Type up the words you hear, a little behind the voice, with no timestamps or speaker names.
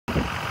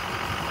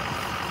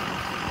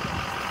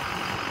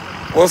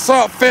What's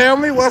up,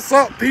 family? What's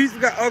up, peace?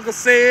 We got Uncle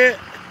Said.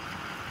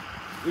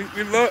 We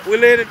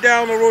laid it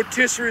down on the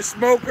rotisserie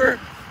smoker.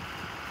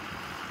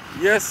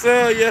 Yes,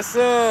 sir. Yes,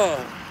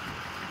 sir.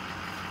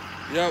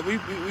 Yeah, we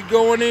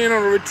going in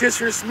on the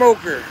rotisserie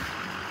smoker.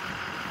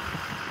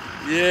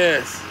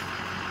 Yes.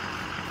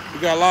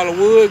 We got a lot of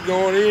wood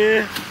going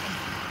in.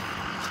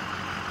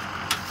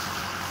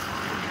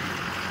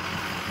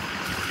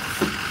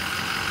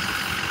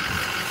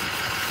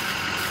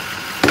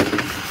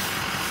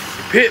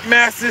 Pit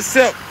master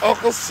himself,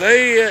 Uncle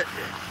Said.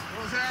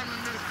 What's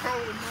happening this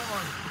cold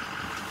morning?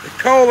 The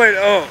cold ain't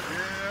up.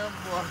 Yeah,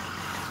 boy.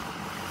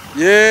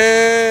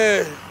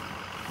 Yeah.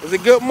 It was a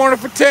good morning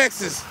for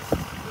Texas.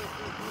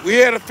 We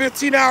had a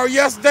 15-hour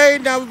yesterday.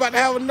 Now we're about to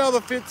have another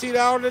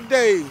 15-hour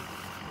today.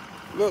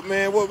 Look,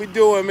 man, what we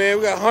doing, man?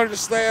 We got 100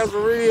 slabs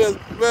of ribs.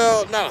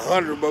 Well, not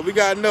 100, but we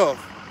got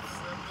enough.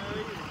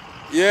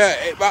 Yeah,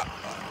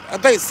 I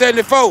think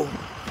 74.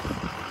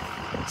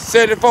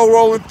 74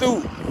 rolling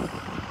through.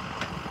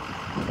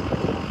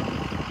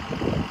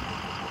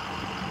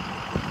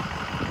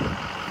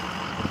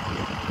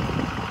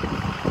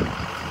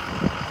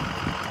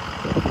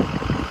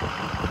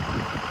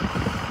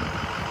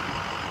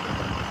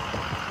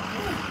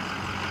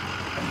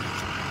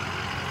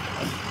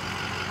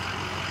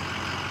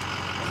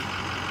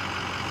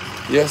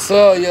 Yes,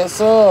 sir. Yes,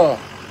 sir.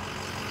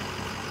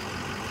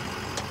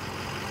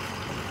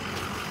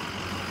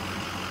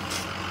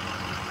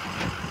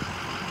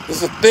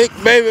 It's a thick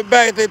baby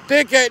back. They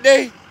thick, ain't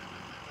they?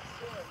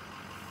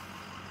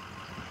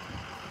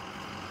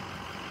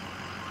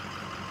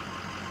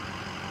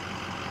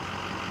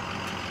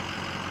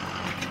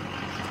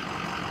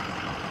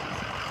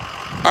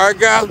 All right,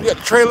 guys, we got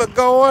the trailer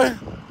going.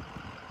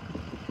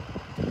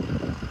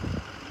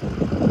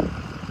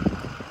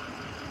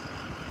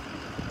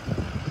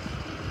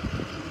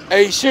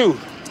 Hey, shoot.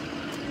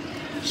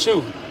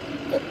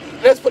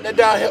 Let's put that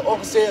down here.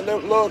 Uncle Said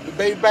load the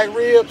baby back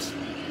ribs.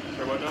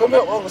 Come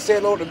here, Uncle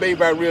Said load the baby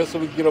back ribs so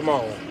we can get them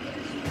on.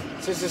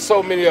 Since there's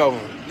so many of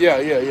them.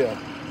 Yeah.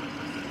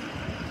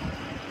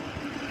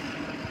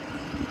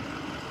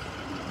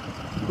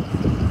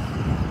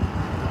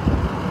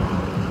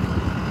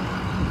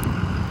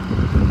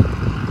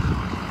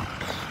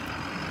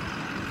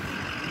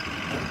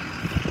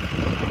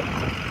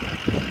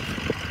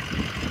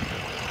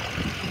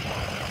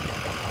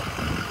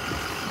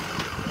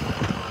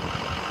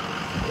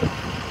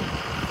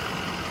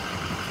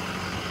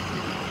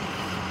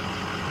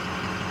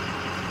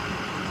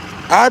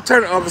 I'll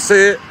turn it, Uncle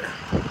Said.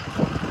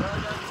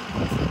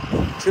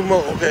 Two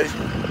more, okay.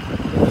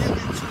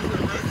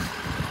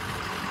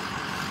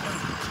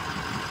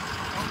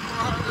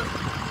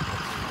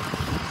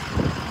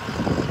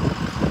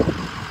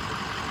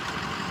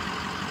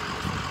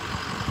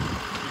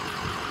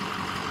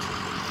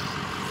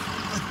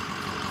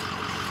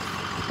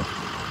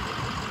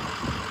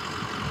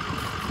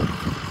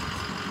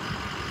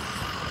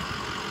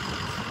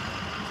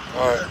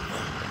 All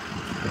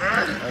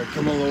right,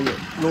 come on,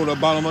 load that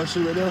bottom of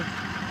shoe right there.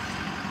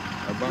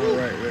 That bottom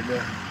right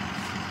there.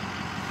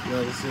 You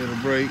know, see the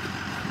brake.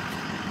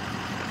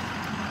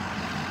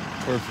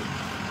 Perfect.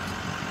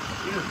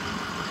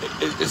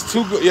 It's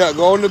too good. Yeah,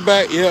 go on the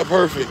back. Yeah,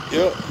 perfect.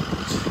 Yep.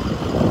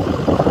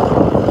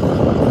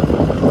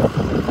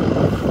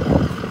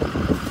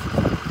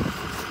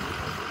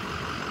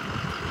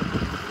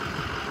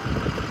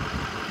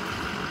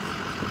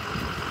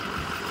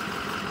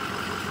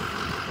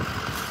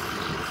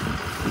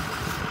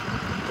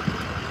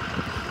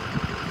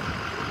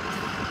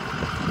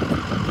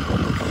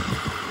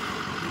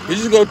 We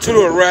just go to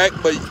the rack,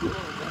 but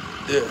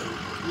yeah.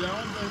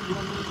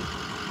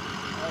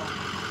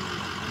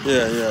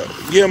 Yeah.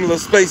 Give him a little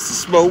space to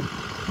smoke.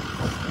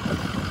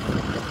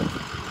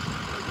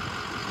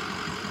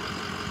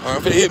 All right,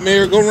 I'm finna hit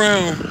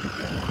merry-go-round.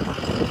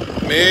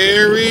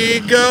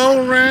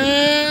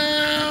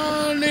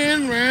 Merry-go-round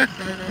and round.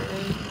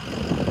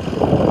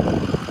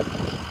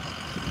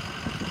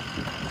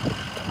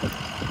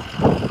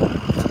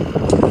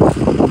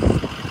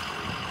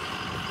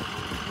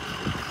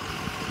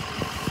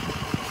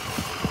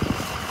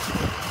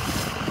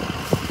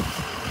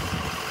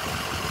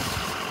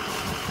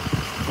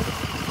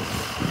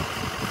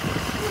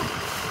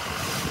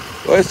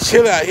 Well, it's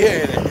chilly out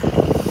here, ain't it?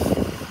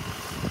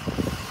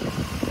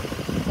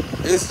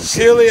 It's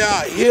chilly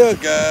out here,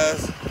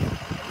 guys.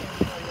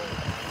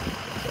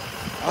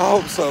 I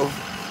hope so.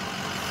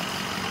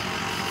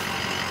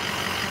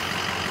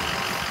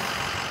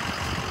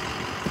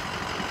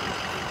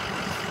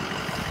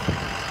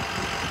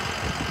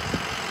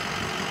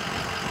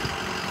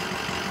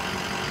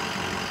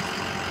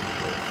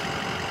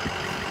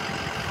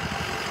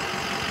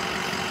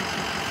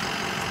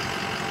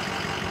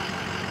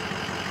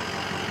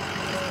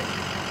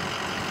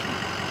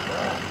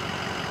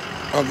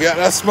 Oh, got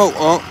that smoke,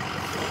 Unc.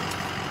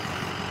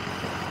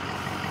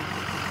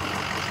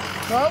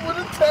 Not with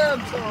a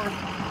territory.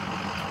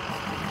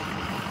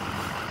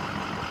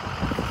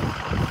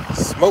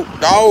 Smoke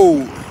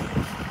dog.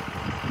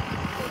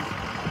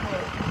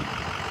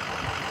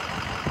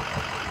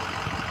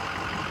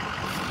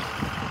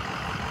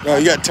 No,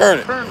 you gotta turn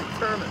it. Turn it.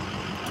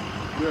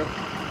 Yeah.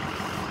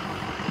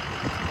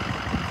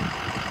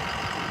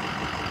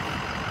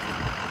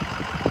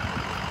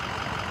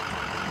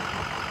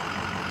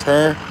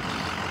 Turn.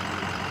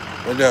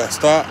 Right there.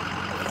 Stop.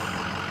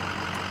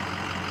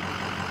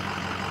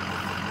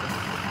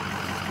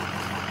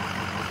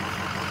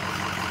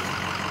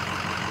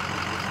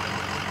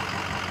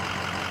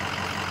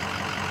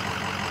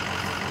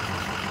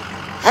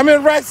 How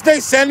many racks today?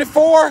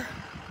 74?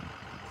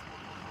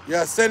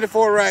 Yeah,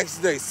 74 racks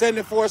today.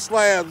 74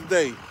 slabs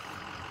today.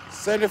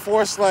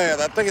 74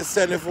 slabs. I think it's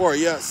 74.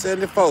 Yeah,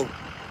 74.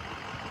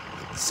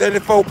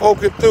 74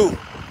 poking through.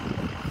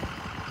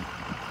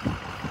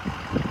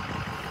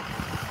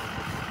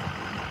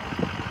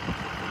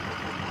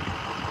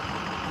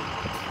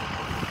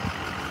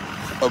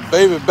 A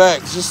baby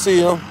backs, you see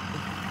him?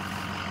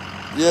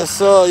 Yes,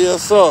 sir.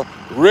 Yes, sir.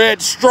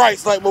 Red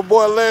stripes, like my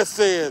boy Les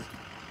says.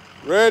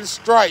 Red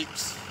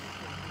stripes.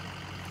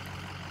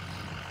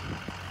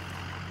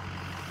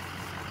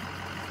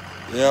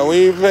 Yeah,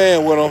 we ain't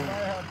playing with them. I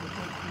have to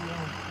put you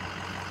on.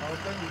 I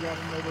think you got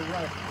another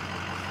rack.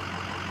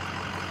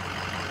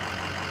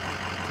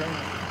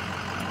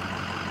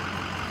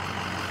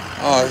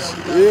 Oh,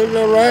 you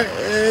know, right?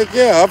 Heck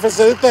yeah. I for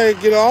say the thing,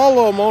 get all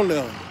of them on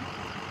there.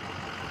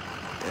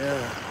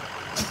 Yeah.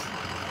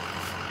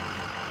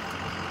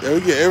 Yeah,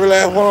 we get every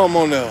last one of them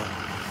on there.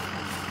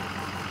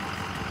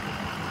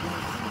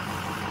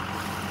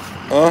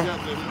 Huh?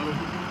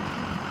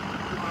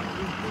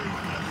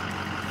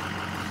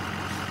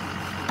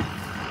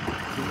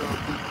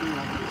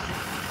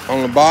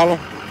 On the bottom?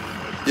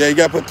 Yeah, you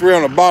gotta put 3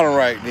 on the bottom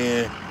right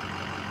then.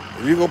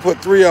 If you gonna put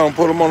 3 on them,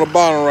 put them on the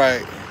bottom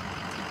right.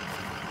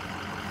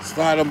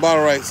 Slide them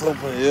bottom rights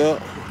open, yeah.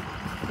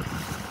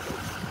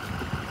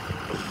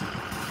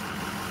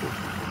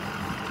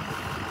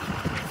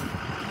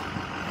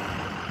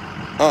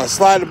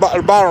 Slide the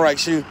bottom right,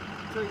 shoe.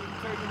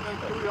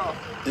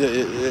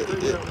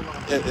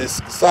 Yeah.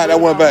 Slide that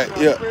one back,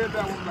 yeah.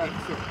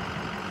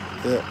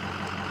 Yeah.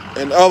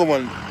 And the other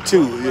one,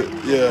 too.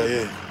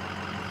 Yeah.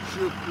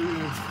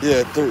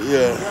 Yeah, 3,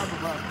 yeah.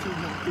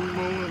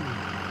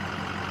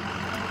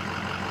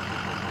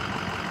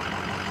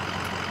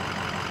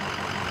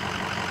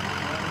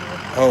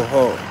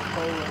 Ho.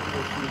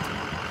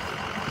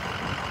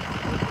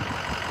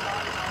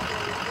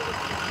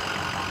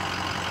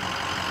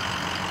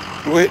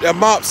 We hit that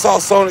mop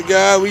sauce on it,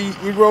 guys.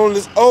 We rolling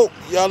this oak.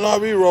 Y'all know how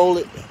we roll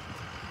it.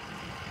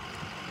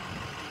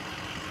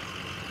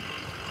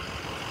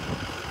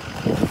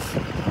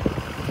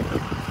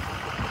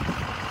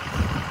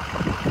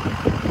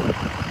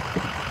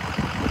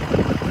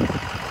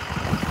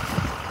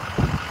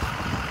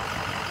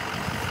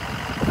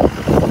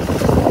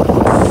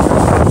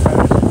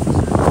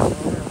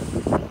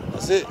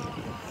 That's it.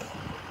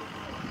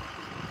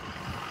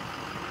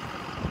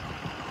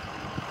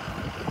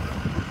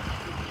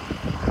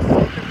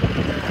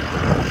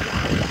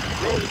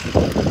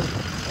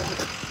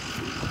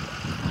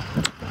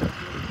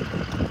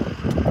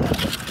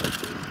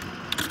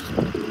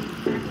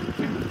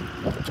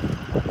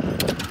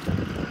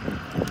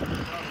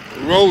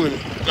 Rolling,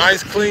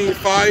 nice clean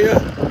fire.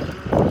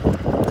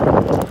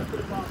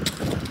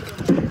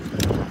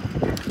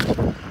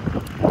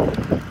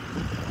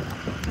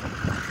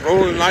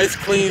 Rolling nice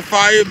clean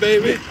fire,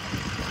 baby.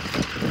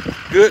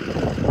 Good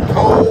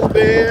cold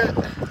bed.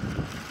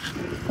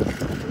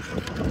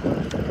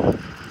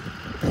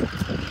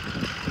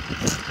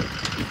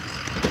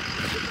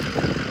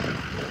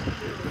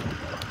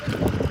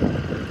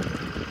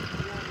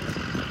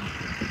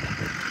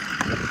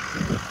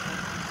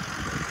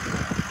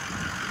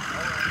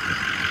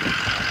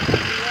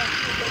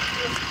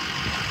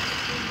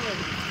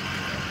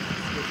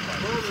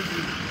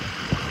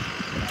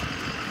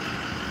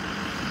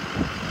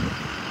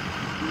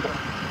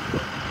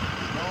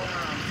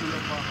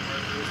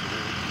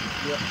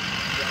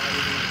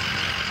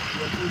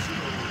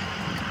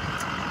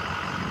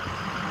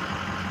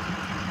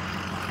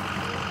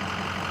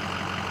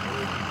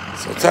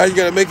 Sometimes you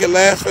gotta make it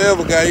last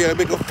forever, guys. You gotta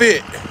make it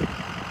fit.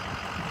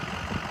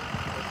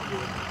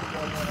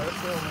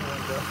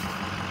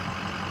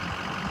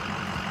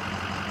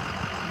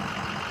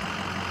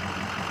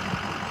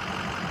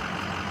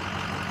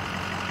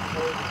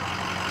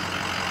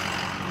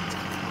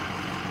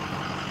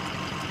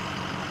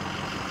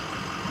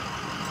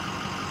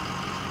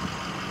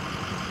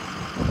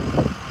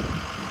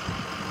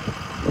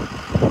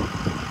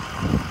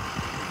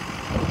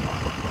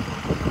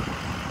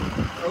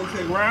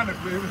 Okay, round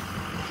it, baby.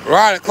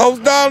 Right, close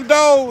down the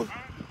doors.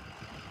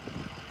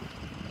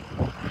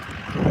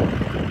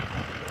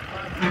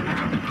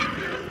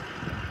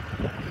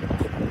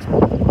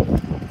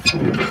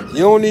 You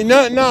don't need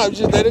nothing now,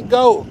 just let it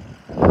go.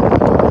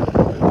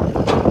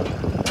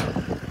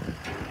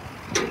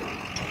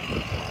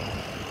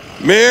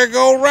 Merry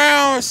go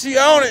round, she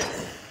on it.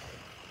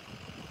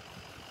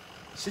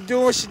 She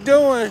doing what she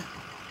doing.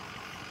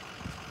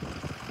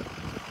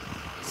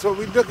 That's what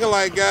we looking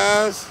like,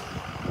 guys.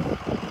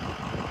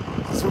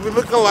 That's what we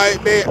looking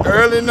like, man,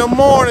 early in the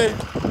morning.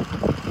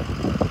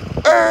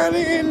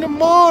 Early in the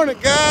morning,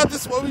 guys.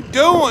 This is what we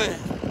doing.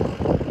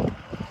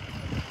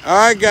 All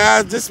right,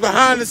 guys. This is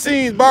behind the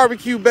scenes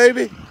barbecue,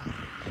 baby.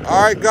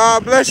 All right,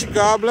 God bless you.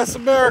 God bless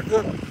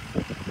America.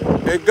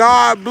 And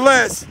God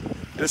bless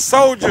the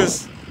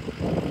soldiers,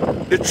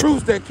 the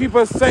troops that keep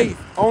us safe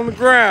on the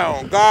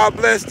ground. God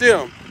bless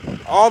them.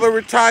 All the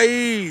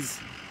retirees,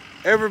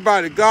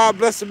 everybody. God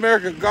bless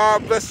America.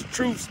 God bless the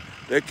troops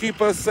that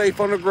keep us safe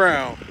on the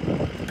ground.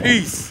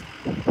 Peace.